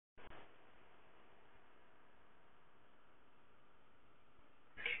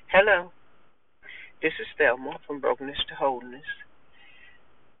Hello, this is Thelma from Brokenness to Wholeness.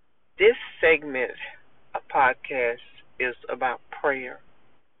 This segment of podcast is about prayer.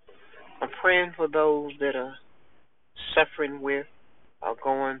 I'm praying for those that are suffering with or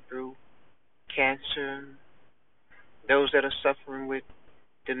going through cancer, those that are suffering with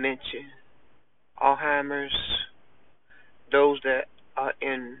dementia, Alzheimer's, those that are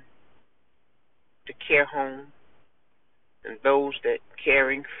in the care home, and those that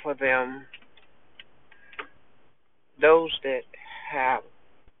caring for them, those that have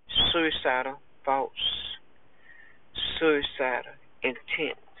suicidal thoughts, suicidal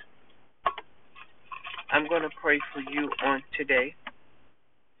intent. I'm going to pray for you on today.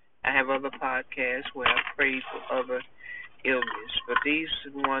 I have other podcasts where I pray for other illness, but these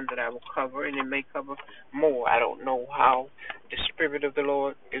are the ones that I will cover, and it may cover more. I don't know how the Spirit of the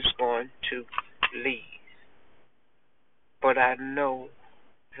Lord is going to lead, but I know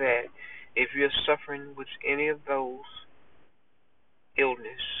that if you're suffering with any of those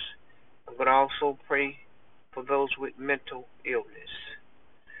illness, I'm going to also pray for those with mental illness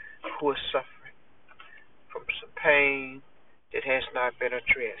who are suffering from some pain that has not been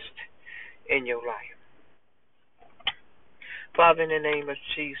addressed in your life. Father, in the name of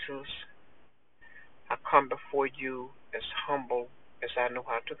Jesus, I come before you as humble as I know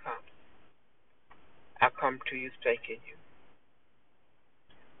how to come. I come to you thanking you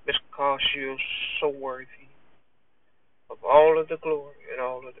because you're so worthy of all of the glory and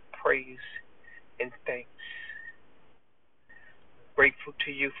all of the praise and thanks. Grateful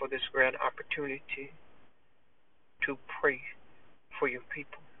to you for this grand opportunity to pray for your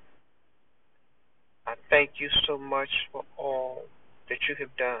people. I thank you so much for all that you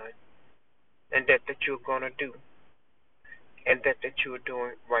have done and that you're going to do and that you are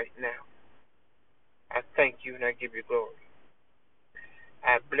doing right now. I thank you and I give you glory.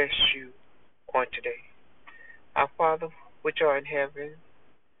 I bless you on today. Our Father, which art in heaven,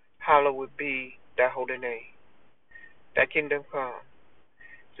 hallowed be thy holy name. Thy kingdom come.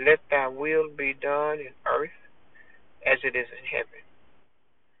 Let thy will be done in earth as it is in heaven.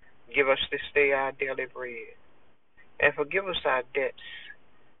 Give us this day our daily bread, and forgive us our debts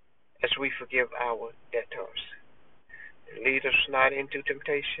as we forgive our debtors. And lead us not into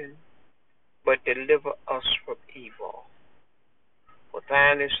temptation, but deliver us from evil. For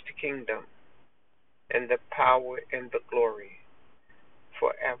thine is the kingdom, and the power, and the glory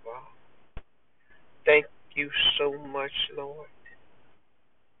forever. Thank you so much, Lord.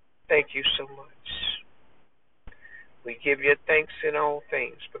 Thank you so much. We give you thanks in all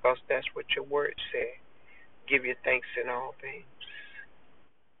things because that's what your word said. Give you thanks in all things.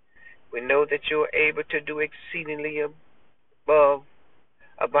 We know that you are able to do exceedingly above,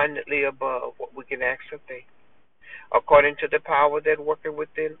 abundantly above what we can ask or think, according to the power that worketh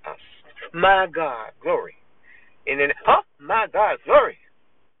within us. My God, glory. My God, glory.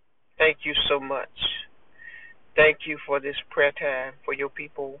 Thank you so much. Thank you for this prayer time for your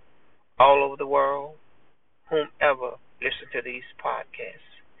people all over the world, whomever listen to these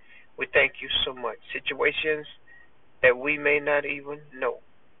podcasts. We thank you so much. Situations that we may not even know.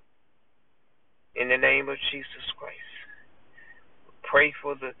 In the name of Jesus Christ, we pray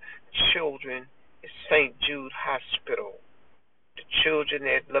for the children at St. Jude Hospital, the children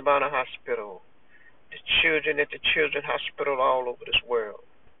at Labana Hospital, the children at the Children's Hospital all over this world,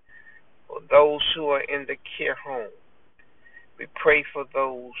 for those who are in the care home. We pray for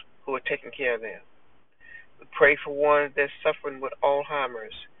those who are taking care of them. We pray for one that's suffering with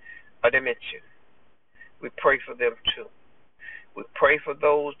Alzheimer's or dementia. We pray for them too. We pray for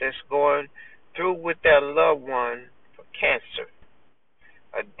those that's going through with their loved one for cancer,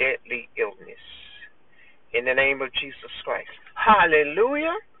 a deadly illness. In the name of Jesus Christ.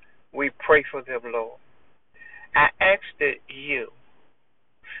 Hallelujah. We pray for them, Lord. I ask that you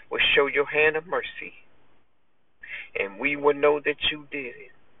will show your hand of mercy, and we will know that you did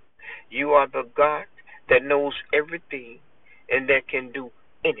it. You are the God that knows everything and that can do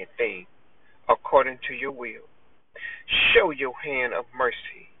anything according to your will. Show your hand of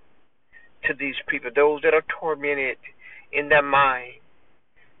mercy to these people, those that are tormented in their mind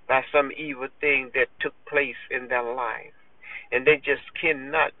by some evil thing that took place in their life, and they just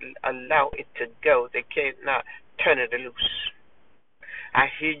cannot allow it to go. They cannot turn it loose. I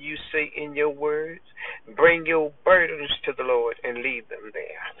hear you say in your words, bring your burdens to the Lord and leave them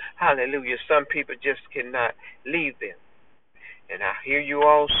there. Hallelujah. Some people just cannot leave them. And I hear you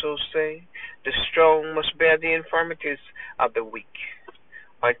also say, the strong must bear the infirmities of the weak.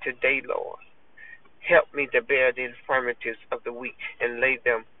 On today, Lord, help me to bear the infirmities of the weak and lay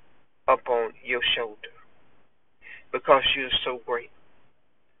them upon your shoulder, because you're so great.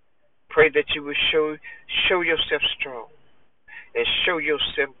 Pray that you will show yourself strong and show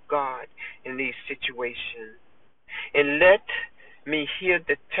yourself God in these situations. And let me hear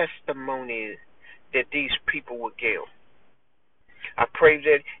the testimonies that these people will give. I pray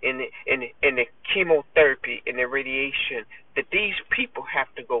that in the chemotherapy and the radiation that these people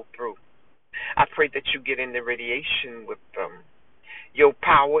have to go through, I pray that you get in the radiation with them. Your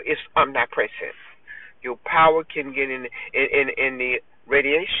power is omnipresent. Your power can get in the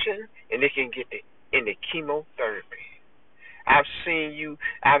radiation, and it can get in the chemotherapy. I've seen you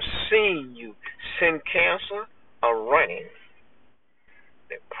send cancer a running.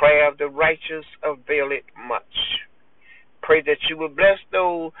 The prayer of the righteous availeth much. Pray that you will bless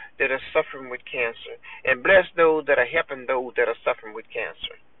those that are suffering with cancer, and bless those that are helping those that are suffering with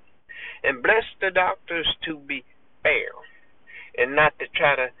cancer, and bless the doctors to be fair and not to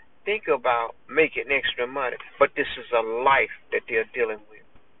try to think about making extra money, but this is a life that they're dealing with.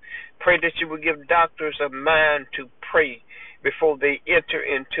 Pray that you will give doctors a mind to pray before they enter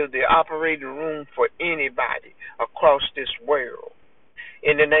into the operating room for anybody across this world.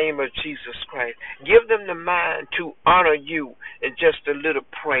 In the name of Jesus Christ, give them the mind to honor you in just a little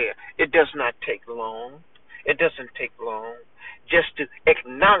prayer. It does not take long. It doesn't take long. Just to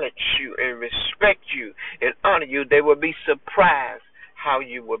acknowledge you and respect you and honor you, they will be surprised how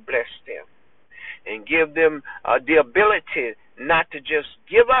you will bless them. And give them the ability not to just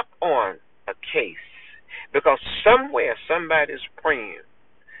give up on a case, because somewhere somebody's praying.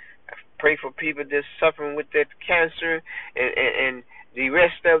 I pray for people that's suffering with that cancer and the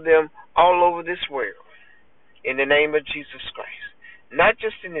rest of them all over this world. In the name of Jesus Christ. Not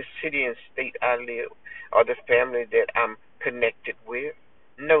just in the city and state I live or the family that I'm connected with.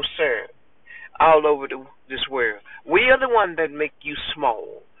 No, sir. All over this world. We are the one that make you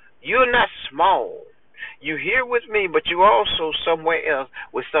small. You're not small. You're here with me, but you're also somewhere else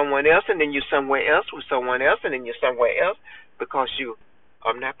with someone else, and then you're somewhere else with someone else, and then you're somewhere else because you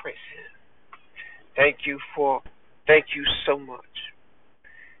are not present. Thank you so much.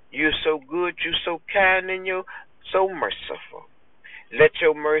 You're so good, you're so kind, and you're so merciful. Let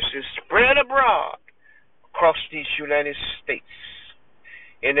your mercy spread abroad across these United States.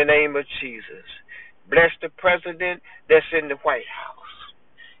 In the name of Jesus. Bless the president that's in the White House.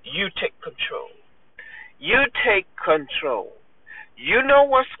 You take control. You take control. You know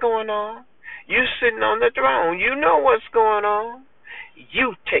what's going on. You sitting on the throne. You know what's going on.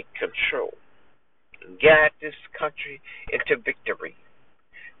 You take control. Guide this country into victory.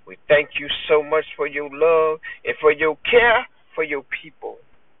 We thank you so much for your love and for your care for your people.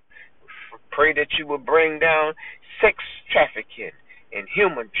 We pray that you will bring down sex trafficking and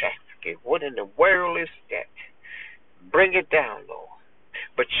human trafficking. What in the world is that? Bring it down, Lord.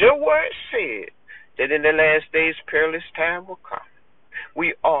 But your word said that in the last days perilous time will come.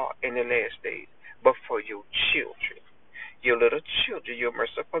 We are in the last days, but for your children, your little children, your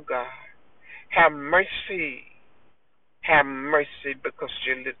merciful God, have mercy. Have mercy, because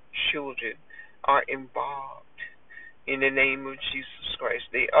your little children are involved. In the name of Jesus Christ.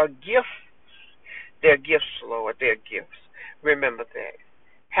 They are gifts. They're gifts, Lord. They're gifts. Remember that.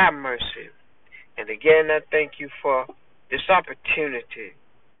 Have mercy. And again, I thank you for this opportunity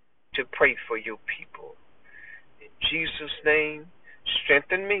to pray for your people. In Jesus' name,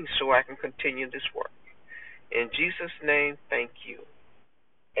 strengthen me so I can continue this work. In Jesus' name, thank you.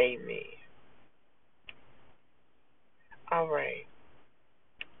 Amen. All right.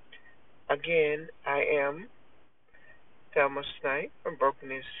 Again, I am Thelma Snipe, from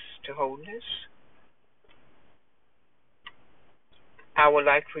Brokenness to Wholeness. I would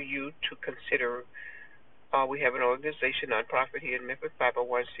like for you to consider, we have an organization, nonprofit here in Memphis,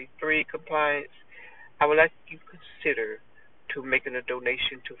 501c3 compliance. I would like you to consider to making a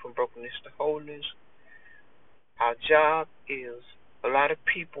donation to From Brokenness to Wholeness. Our job is, a lot of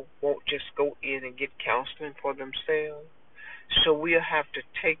people won't just go in and get counseling for themselves. So we'll have to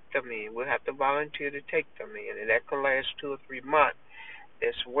take them in. We'll have to volunteer to take them in. And that can last 2 or 3 months.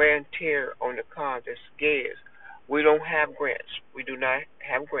 There's wear and tear on the car. There's gas. We don't have grants. We do not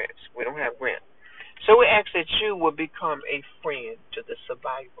have grants. We don't have grants. So we ask that you will become a friend to the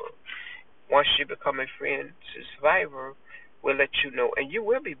survivor. Once you become a friend to the survivor, we'll let you know. And you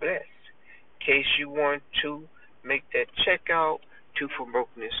will be blessed. In case you want to make that check out to From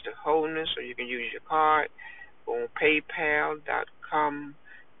Brokenness to Wholeness, or you can use your card. Go on paypal.com,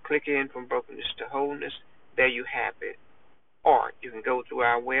 click in From Brokenness to Wholeness. There you have it. Or you can go through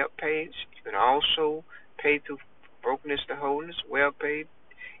our web page. You can also pay through Brokenness to Wholeness. Web page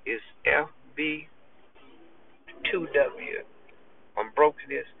is FB2W, from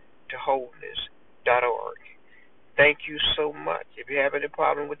brokenness to wholeness.org. Thank you so much. If you have any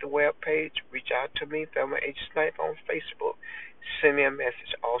problem with the web page, reach out to me, Thelma H. Snipe on Facebook. Send me a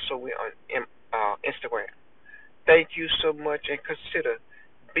message. Also, we're on Instagram. Thank you so much, and consider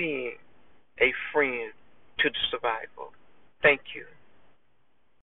being a friend to the survivor. Thank you.